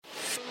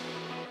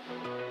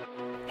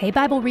Hey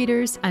Bible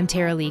readers, I'm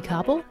Tara Lee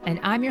Koppel, and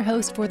I'm your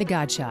host for The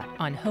God Shot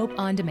on Hope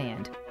on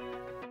Demand.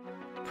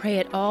 Pray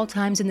at all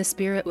times in the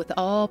Spirit with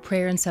all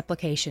prayer and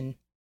supplication.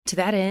 To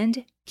that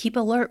end, keep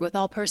alert with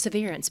all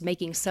perseverance,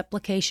 making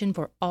supplication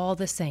for all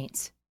the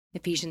saints.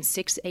 Ephesians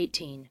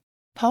 6:18.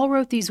 Paul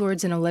wrote these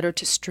words in a letter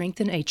to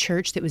strengthen a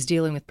church that was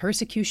dealing with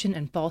persecution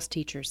and false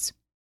teachers.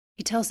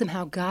 He tells them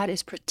how God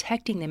is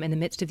protecting them in the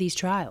midst of these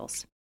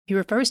trials. He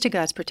refers to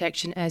God's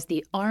protection as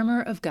the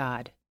armor of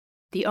God.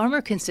 The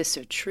armor consists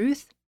of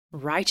truth,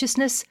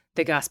 righteousness,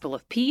 the gospel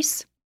of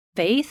peace,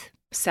 faith,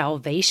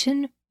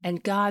 salvation,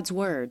 and God's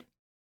word.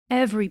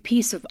 Every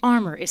piece of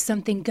armor is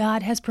something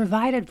God has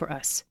provided for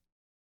us.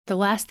 The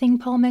last thing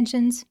Paul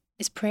mentions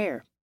is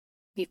prayer.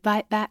 We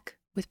fight back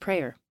with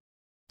prayer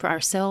for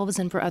ourselves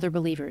and for other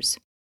believers.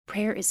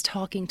 Prayer is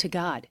talking to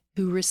God,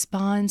 who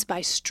responds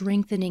by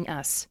strengthening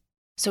us.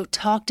 So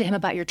talk to him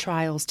about your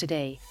trials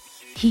today.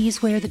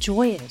 He's where the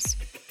joy is.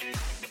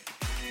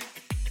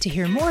 To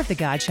hear more of The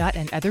God Shot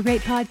and other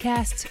great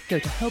podcasts, go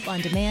to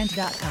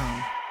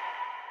hopeondemand.com.